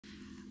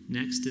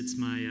Next, it's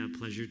my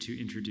pleasure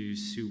to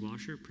introduce Sue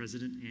Washer,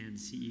 President and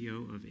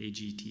CEO of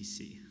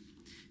Agtc.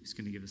 Who's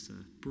going to give us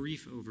a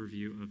brief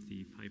overview of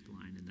the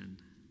pipeline, and then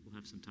we'll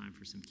have some time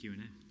for some Q&A.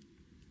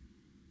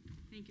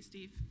 Thank you,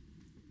 Steve.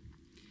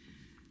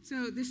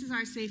 So this is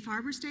our safe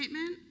harbor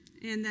statement,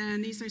 and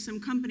then these are some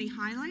company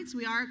highlights.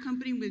 We are a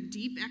company with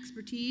deep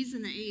expertise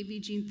in the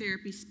AAV gene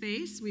therapy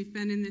space. We've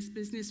been in this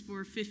business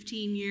for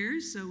 15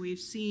 years, so we've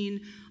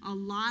seen a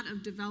lot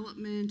of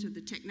development of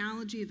the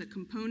technology, the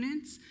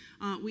components.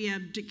 We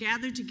have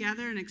gathered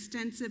together an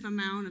extensive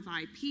amount of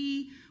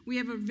IP. We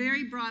have a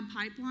very broad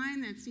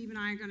pipeline that Steve and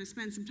I are going to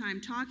spend some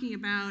time talking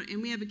about, and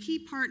we have a key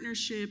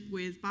partnership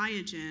with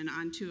Biogen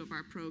on 2 of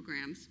our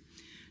programs.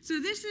 So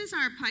this is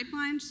our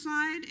pipeline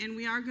slide, and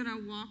we are going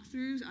to walk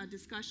through a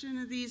discussion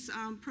of these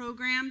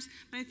programs.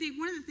 But I think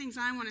one of the things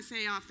I want to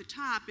say off the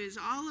top is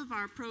all of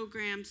our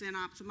programs in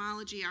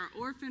ophthalmology are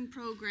orphan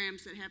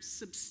programs that have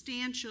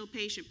substantial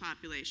patient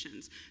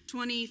populations,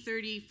 20,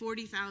 30,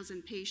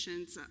 40,000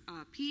 patients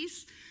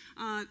apiece.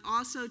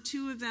 Also,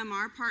 2 of them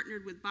are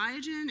partnered with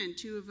Biogen, and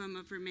 2 of them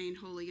have remained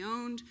wholly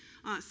owned.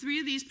 3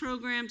 of these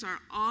programs are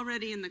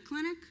already in the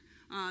clinic.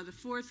 The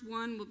 4th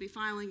one will be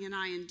filing an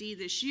IND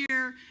this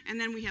year, and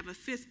then we have a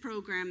 5th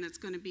program that's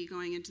going to be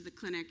going into the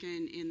clinic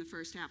in the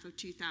first half of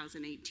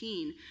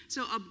 2018.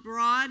 So a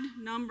broad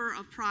number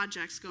of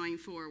projects going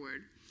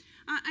forward.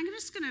 I'm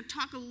just going to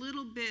talk a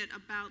little bit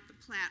about the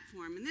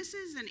platform, and this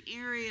is an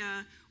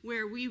area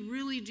where we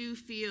really do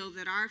feel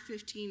that our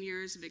 15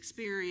 years of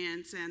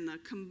experience and the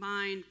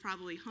combined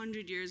probably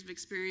 100 years of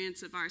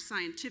experience of our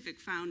scientific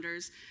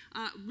founders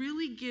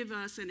really give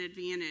us an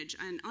advantage,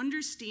 an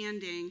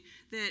understanding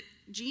that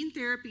gene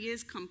therapy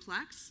is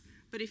complex.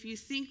 But if you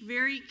think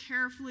very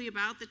carefully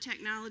about the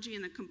technology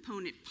and the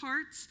component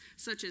parts,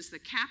 such as the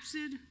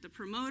capsid, the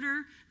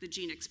promoter, the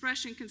gene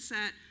expression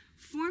cassette,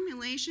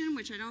 formulation,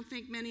 which I don't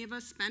think many of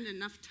us spend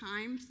enough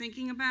time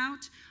thinking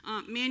about,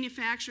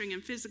 manufacturing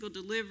and physical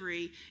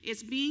delivery,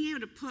 it's being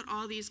able to put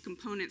all these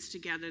components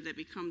together that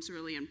becomes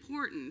really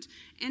important.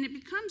 And it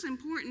becomes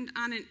important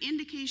on an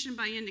indication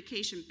by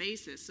indication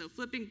basis. So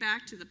flipping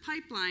back to the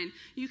pipeline,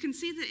 you can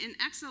see that in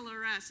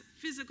XLRS,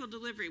 physical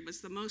delivery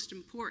was the most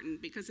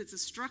important because it's a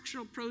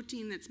structural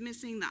protein that's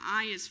missing, the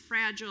eye is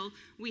fragile,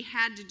 we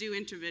had to do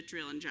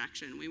intravitreal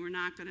injection. We were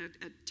not going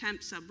to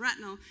attempt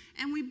subretinal,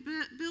 and we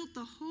built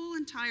the whole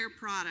entire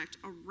product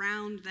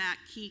around that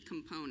key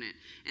component.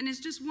 And as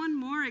just one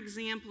more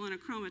example in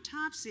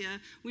achromatopsia,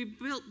 we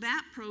built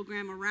that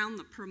program around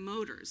the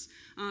promoters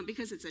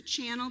because it's a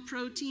channel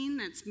protein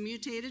that's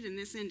mutated in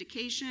this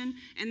indication,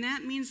 and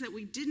that means that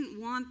we didn't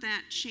want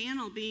that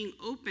channel being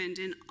opened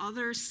in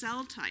other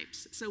cell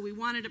types. So we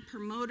wanted a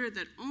promoter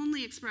that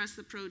only expressed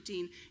the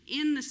protein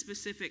in the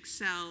specific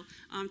cell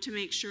to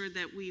make sure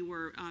that we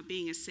were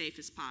being as safe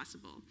as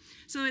possible.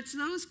 So it's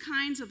those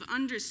kinds of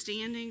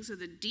understandings of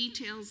the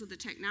details of the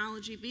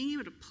technology, being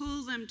able to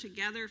pull them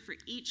together for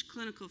each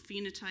clinical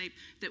phenotype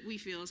that we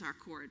feel is our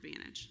core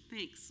advantage.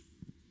 Thanks.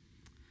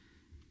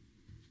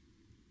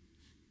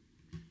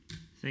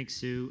 Thanks,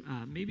 Sue.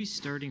 Maybe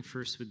starting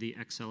first with the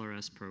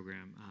XLRS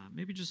program,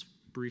 maybe just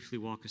briefly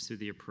walk us through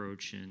the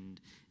approach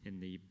and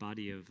the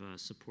body of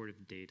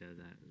supportive data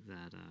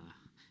that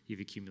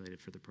you've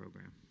accumulated for the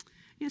program.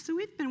 Yeah, so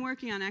we've been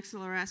working on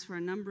XLRS for a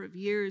number of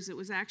years. It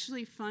was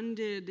actually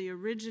funded, the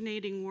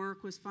originating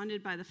work was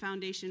funded by the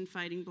Foundation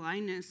Fighting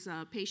Blindness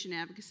patient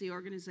advocacy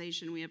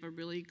organization we have a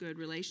really good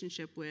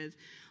relationship with.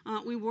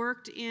 We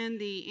worked in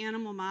the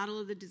animal model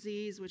of the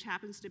disease, which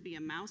happens to be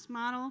a mouse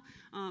model.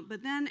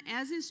 But then,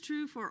 as is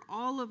true for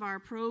all of our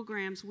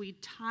programs, we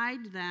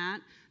tied that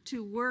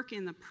to work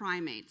in the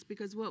primates,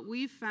 because what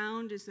we've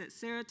found is that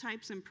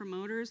serotypes and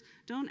promoters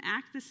don't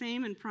act the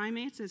same in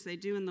primates as they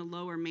do in the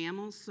lower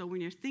mammals. So when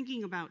you're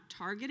thinking about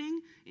targeting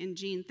in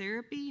gene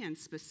therapy and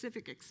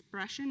specific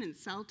expression in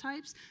cell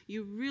types,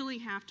 you really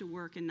have to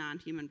work in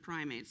non-human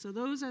primates. So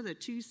those are the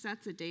 2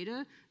 sets of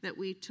data that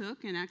we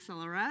took in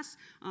XLRS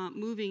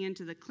moving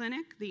into the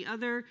clinic. The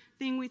other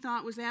thing we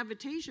thought was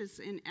advantageous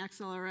in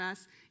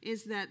XLRS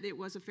is that it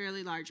was a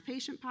fairly large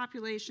patient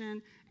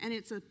population, and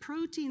it's a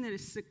protein that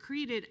is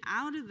secreted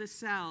out of the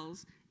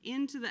cells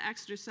into the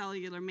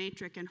extracellular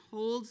matrix and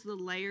holds the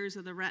layers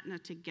of the retina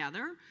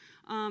together.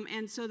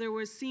 And so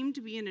there seemed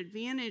to be an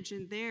advantage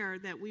in there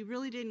that we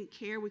really didn't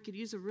care. We could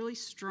use a really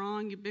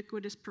strong,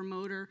 ubiquitous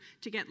promoter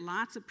to get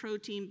lots of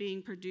protein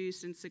being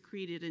produced and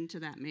secreted into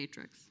that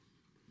matrix.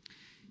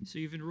 So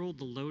you've enrolled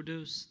the low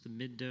dose, the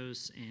mid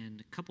dose,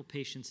 and a couple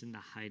patients in the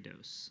high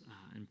dose,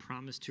 and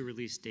promised to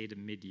release data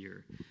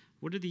mid-year.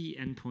 What are the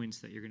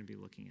endpoints that you're going to be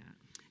looking at?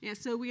 Yeah,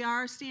 so we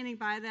are standing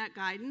by that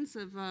guidance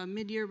of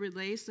mid-year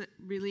release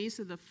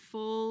of the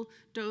full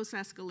dose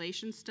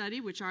escalation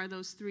study, which are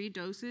those 3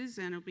 doses,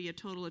 and it'll be a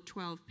total of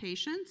 12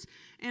 patients.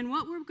 And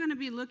what we're going to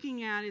be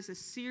looking at is a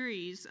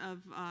series of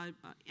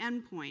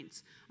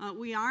endpoints.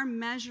 We are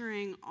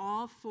measuring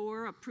all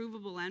 4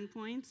 approvable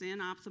endpoints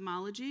in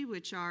ophthalmology,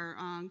 which are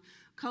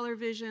color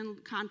vision,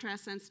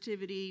 contrast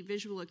sensitivity,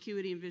 visual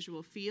acuity, and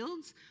visual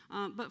fields.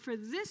 But for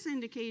this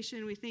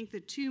indication, we think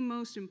the two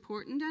most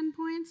important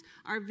endpoints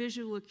are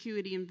visual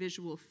acuity and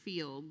visual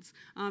fields.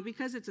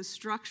 Because it's a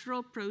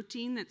structural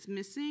protein that's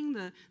missing,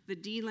 the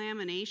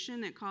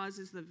delamination that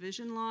causes the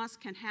vision loss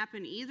can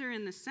happen either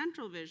in the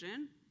central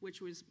vision, which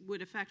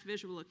would affect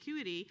visual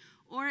acuity,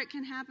 or it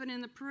can happen in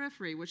the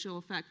periphery, which will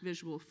affect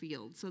visual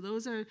field. So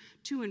those are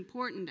two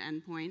important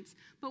endpoints.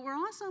 But we're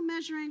also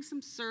measuring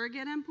some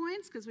surrogate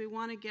endpoints because we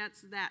want to get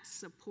that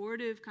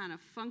supportive kind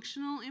of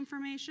functional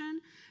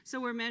information. So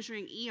we're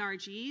measuring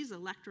ERGs,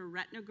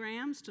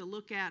 electroretinograms, to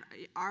look at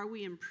are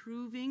we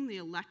improving the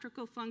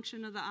electrical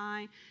function of the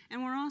eye.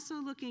 And we're also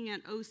looking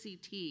at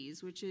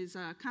OCTs, which is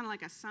kind of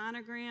like a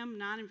sonogram,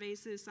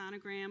 non-invasive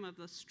sonogram of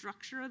the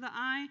structure of the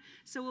eye.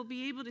 So we'll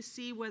be able to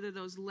see whether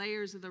those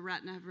layers of the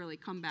retina have really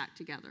come back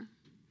together.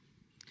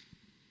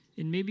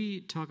 And maybe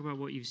talk about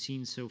what you've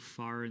seen so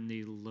far in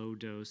the low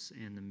dose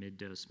and the mid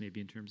dose, maybe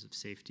in terms of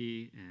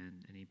safety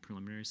and any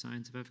preliminary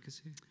signs of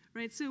efficacy.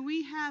 Right, so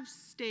we have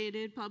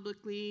stated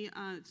publicly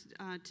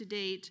to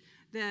date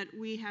that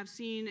we have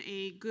seen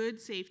a good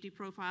safety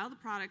profile. The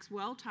product's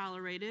well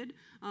tolerated.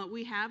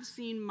 We have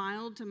seen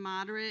mild to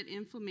moderate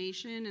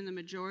inflammation in the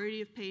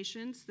majority of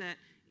patients that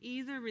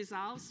either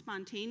resolves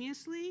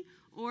spontaneously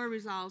or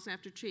resolves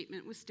after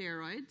treatment with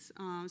steroids.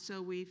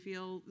 So we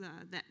feel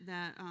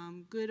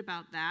good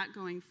about that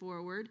going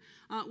forward.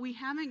 We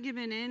haven't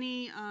given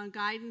any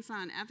guidance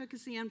on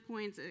efficacy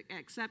endpoints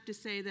except to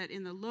say that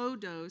in the low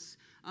dose,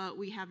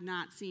 we have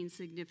not seen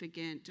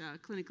significant,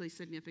 clinically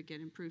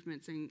significant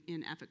improvements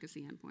in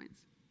efficacy endpoints.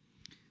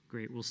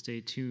 Great. We'll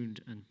stay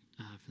tuned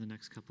for the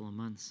next couple of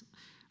months.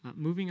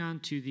 Moving on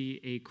to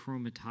the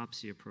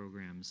achromatopsia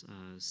programs,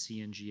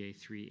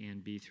 CNGA3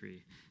 and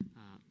B3.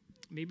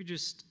 Maybe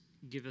just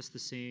give us the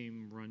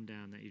same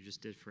rundown that you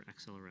just did for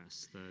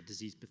XLRS, the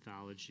disease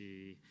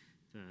pathology,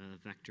 the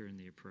vector and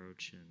the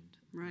approach,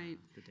 and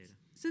the data.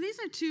 So these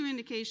are two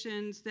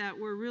indications that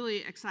we're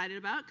really excited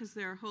about because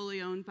they're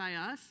wholly owned by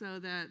us, so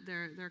that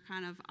they're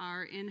kind of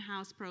our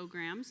in-house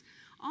programs.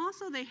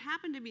 Also, they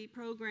happen to be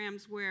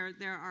programs where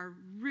there are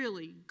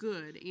really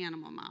good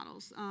animal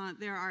models.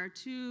 There are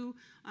two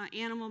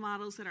animal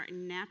models that are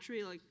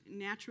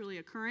naturally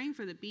occurring.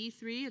 For the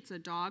B3, it's a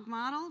dog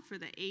model. For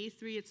the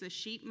A3, it's a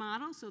sheep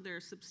model. So they're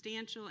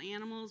substantial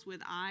animals with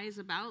eyes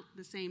about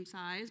the same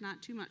size,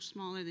 not too much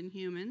smaller than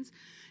humans.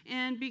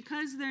 And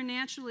because they're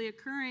naturally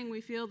occurring, we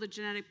feel the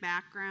genetic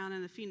background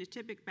and the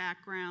phenotypic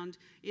background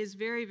is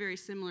very, very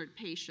similar to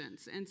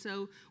patients. And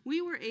so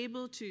we were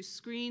able to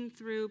screen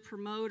through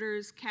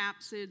promoters,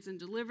 capsids, and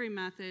delivery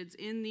methods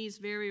in these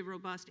very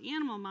robust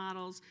animal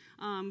models,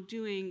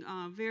 doing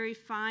very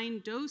fine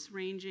dose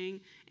ranging,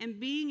 and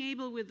being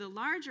able with the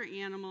larger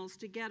animals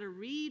to get a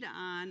read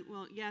on,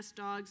 well, yes,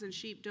 dogs and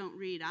sheep don't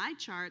read eye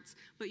charts,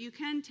 but you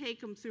can take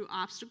them through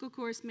obstacle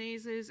course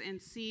mazes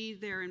and see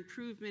their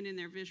improvement in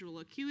their visual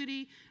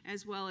acuity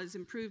as well as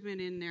improvement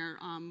in their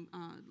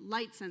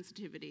light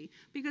sensitivity.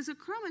 Because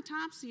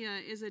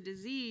achromatopsia is a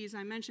disease,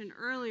 I mentioned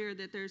earlier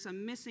that there's a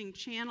missing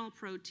channel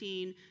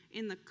protein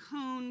in the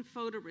cone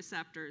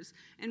photoreceptors.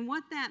 And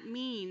what that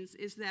means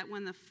is that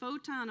when the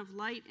photon of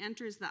light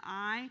enters the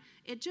eye,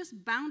 it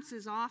just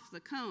bounces off the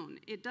cone.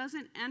 It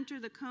doesn't enter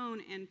the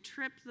cone and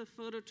trip the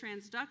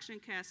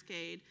phototransduction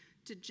cascade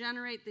to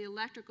generate the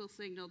electrical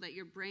signal that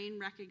your brain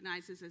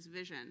recognizes as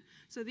vision.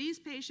 So these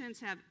patients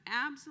have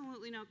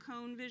absolutely no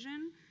cone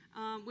vision,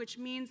 which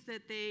means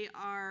that they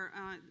are,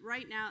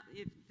 right now,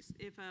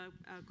 if a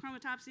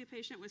chromatopsia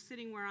patient was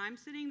sitting where I'm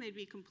sitting, they'd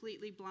be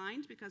completely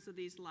blind because of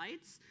these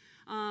lights.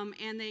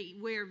 And they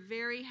wear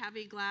very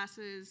heavy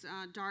glasses,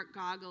 dark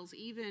goggles,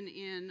 even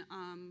in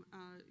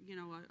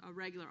a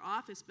regular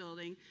office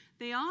building.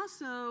 They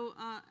also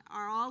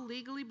are all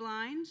legally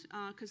blind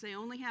because they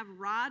only have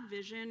rod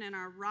vision, and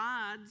our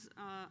rods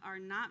are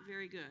not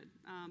very good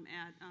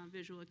at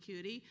visual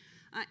acuity.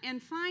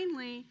 And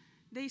finally,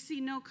 they see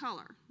no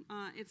color.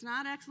 It's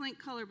not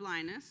X-linked color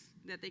blindness,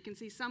 that they can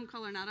see some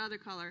color, not other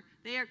color.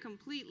 They are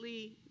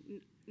completely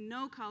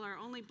no color,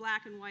 only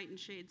black and white and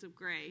shades of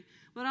gray.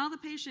 But all the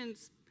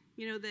patients,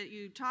 that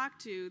you talk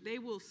to, they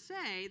will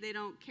say they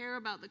don't care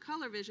about the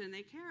color vision.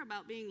 They care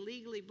about being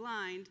legally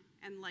blind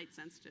and light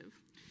sensitive.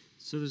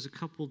 So there's a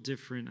couple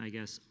different, I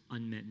guess,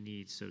 unmet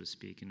needs, so to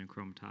speak, in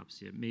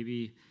achromatopsia.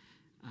 Maybe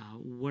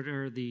what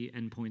are the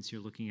endpoints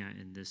you're looking at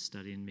in this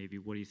study, and maybe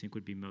what do you think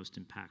would be most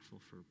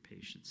impactful for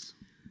patients?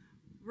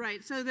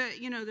 Right, so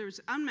there's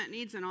unmet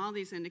needs in all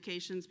these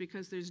indications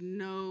because there's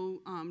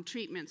no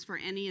treatments for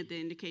any of the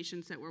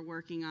indications that we're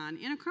working on.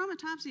 In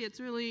achromatopsia,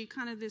 it's really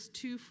kind of this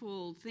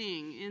twofold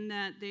thing in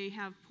that they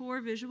have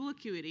poor visual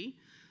acuity.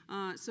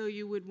 So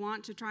you would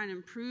want to try and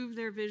improve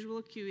their visual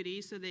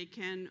acuity so they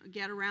can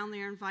get around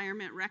their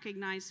environment,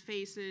 recognize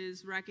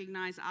faces,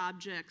 recognize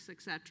objects,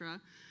 etc.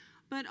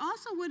 But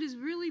also what is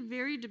really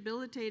very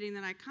debilitating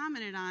that I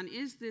commented on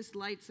is this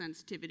light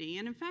sensitivity.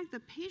 And in fact,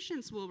 the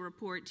patients will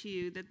report to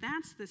you that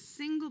that's the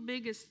single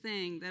biggest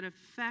thing that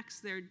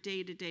affects their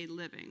day-to-day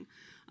living.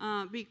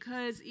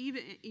 Because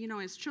even,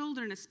 as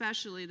children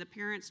especially, the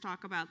parents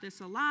talk about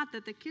this a lot,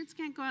 that the kids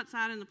can't go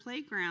outside in the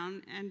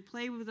playground and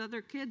play with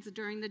other kids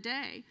during the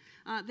day.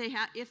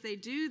 If they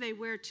do, they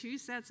wear 2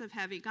 sets of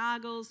heavy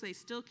goggles. They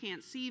still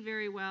can't see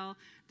very well.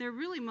 They're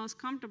really most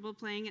comfortable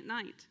playing at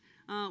night.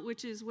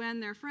 Which is when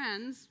their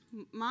friends,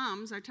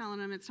 moms, are telling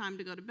them it's time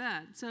to go to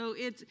bed.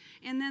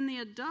 And then the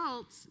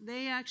adults,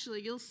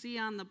 you'll see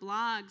on the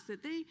blogs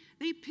that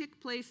they pick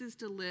places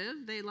to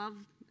live. They love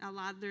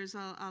there's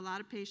a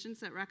lot of patients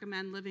that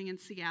recommend living in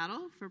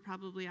Seattle for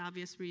probably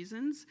obvious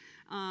reasons.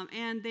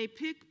 And they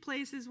pick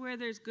places where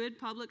there's good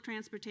public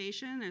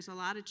transportation. There's a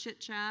lot of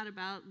chit-chat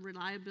about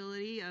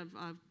reliability of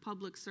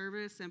public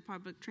service and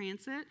public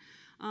transit.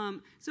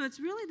 So it's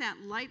really that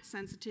light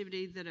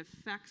sensitivity that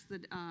affects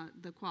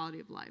the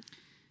quality of life.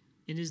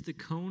 And is the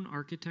cone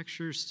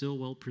architecture still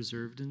well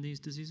preserved in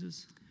these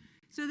diseases?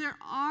 So there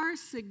are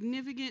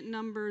significant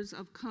numbers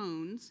of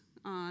cones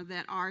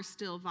that are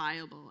still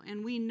viable.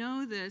 And we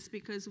know this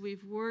because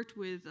we've worked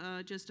with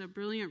just a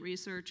brilliant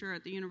researcher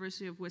at the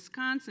University of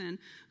Wisconsin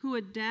who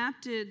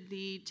adapted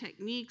the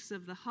techniques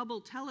of the Hubble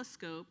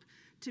telescope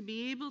to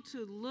be able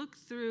to look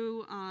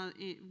through,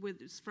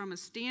 from a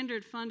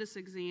standard fundus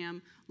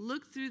exam,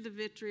 look through the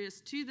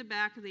vitreous to the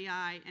back of the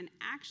eye and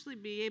actually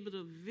be able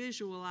to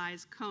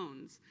visualize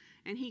cones.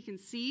 And he can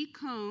see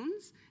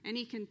cones, and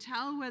he can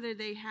tell whether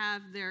they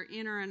have their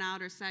inner and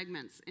outer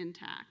segments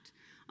intact.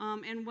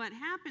 And what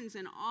happens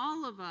in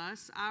all of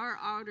us, our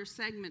outer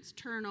segments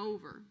turn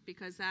over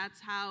because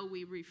that's how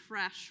we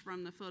refresh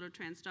from the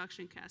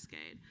phototransduction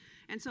cascade.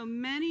 And so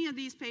many of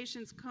these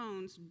patients'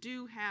 cones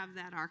do have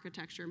that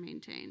architecture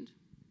maintained.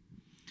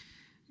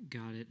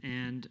 Got it.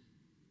 And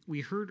we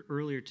heard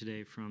earlier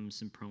today from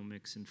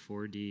Simpromics and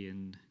 4D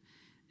and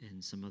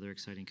some other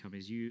exciting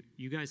companies.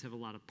 You guys have a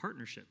lot of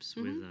partnerships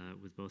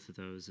with both of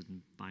those,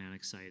 and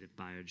Bionic Sight at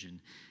Biogen.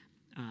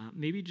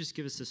 Maybe just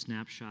give us a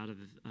snapshot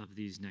of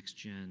these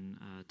next-gen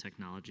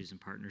technologies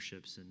and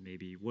partnerships, and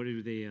maybe what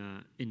do they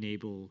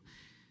enable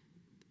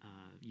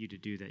you to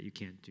do that you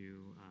can't do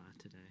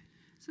today?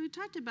 So we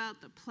talked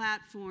about the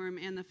platform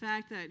and the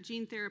fact that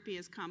gene therapy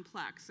is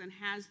complex and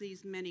has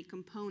these many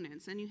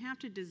components, and you have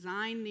to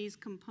design these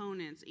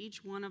components,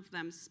 each one of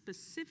them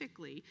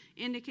specifically,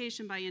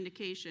 indication by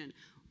indication.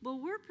 Well,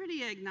 we're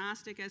pretty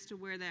agnostic as to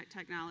where that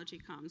technology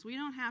comes. We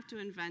don't have to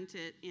invent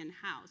it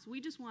in-house.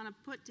 We just want to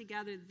put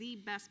together the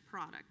best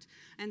product.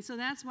 And so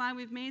that's why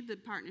we've made the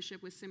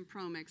partnership with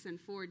Simpromics and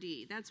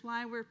 4D. That's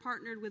why we're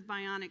partnered with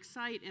Bionic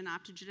Sight and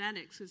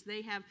Optogenetics, because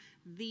they have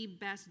the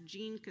best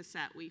gene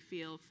cassette, we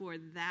feel, for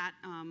that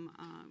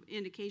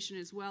indication,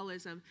 as well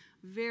as a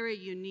very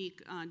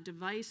unique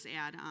device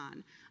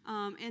add-on.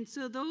 And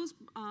so those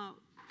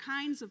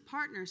kinds of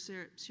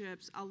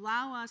partnerships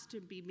allow us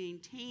to be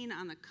maintained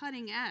on the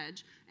cutting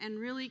edge and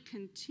really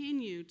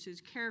continue to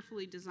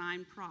carefully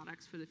design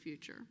products for the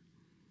future.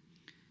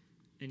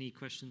 Any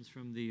questions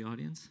from the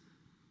audience?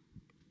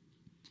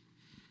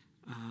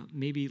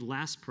 Maybe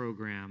last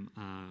program,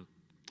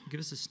 give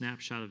us a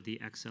snapshot of the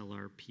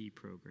XLRP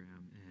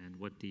program and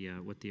what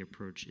the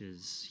approach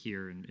is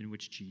here and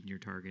which gene you're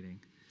targeting.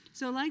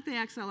 So like the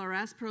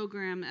XLRS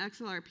program, the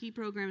XLRP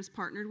program is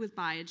partnered with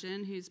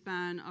Biogen, who's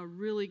been a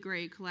really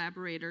great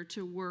collaborator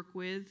to work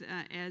with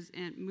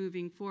and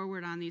moving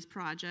forward on these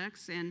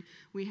projects. And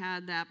we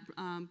had that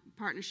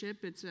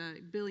partnership. It's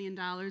 $1 billion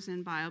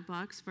in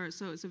biobucks,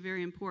 so it's a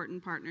very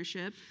important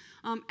partnership.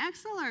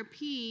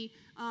 XLRP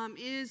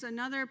is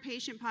another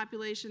patient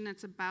population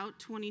that's about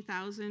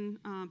 20,000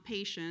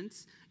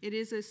 patients. It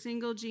is a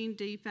single gene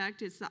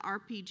defect. It's the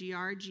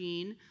RPGR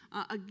gene.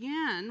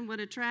 Again, what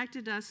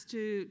attracted us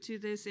to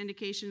this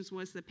indications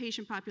was the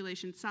patient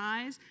population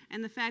size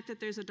and the fact that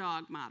there's a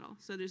dog model.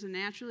 So there's a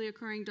naturally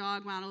occurring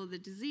dog model of the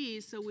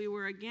disease. So we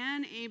were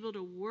again able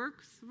to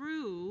work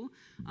through,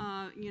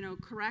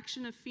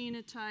 correction of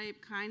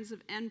phenotype, kinds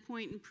of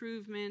endpoint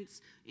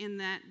improvements in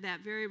that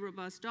very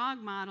robust dog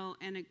model.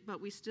 But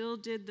we still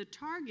did the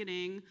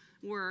targeting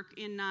work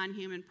in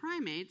non-human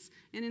primates.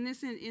 And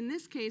in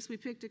this case, we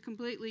picked a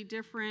completely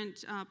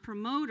different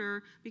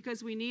promoter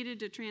because we needed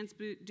to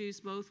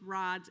transduce both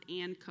rods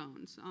and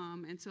cones.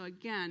 And so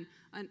again,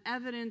 an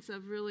evidence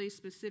of really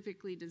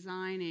specifically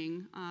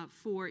designing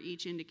for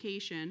each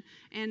indication.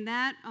 And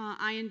that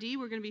IND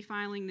we're going to be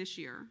filing this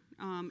year.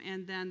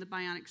 And then the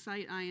Bionic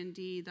Sight IND,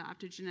 the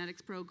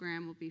optogenetics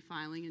program, will be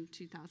filing in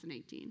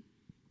 2018.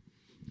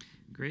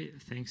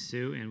 Great. Thanks,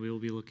 Sue. And we will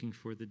be looking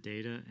for the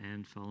data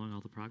and following all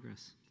the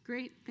progress.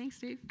 Great. Thanks,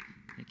 Dave.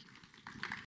 Thank you.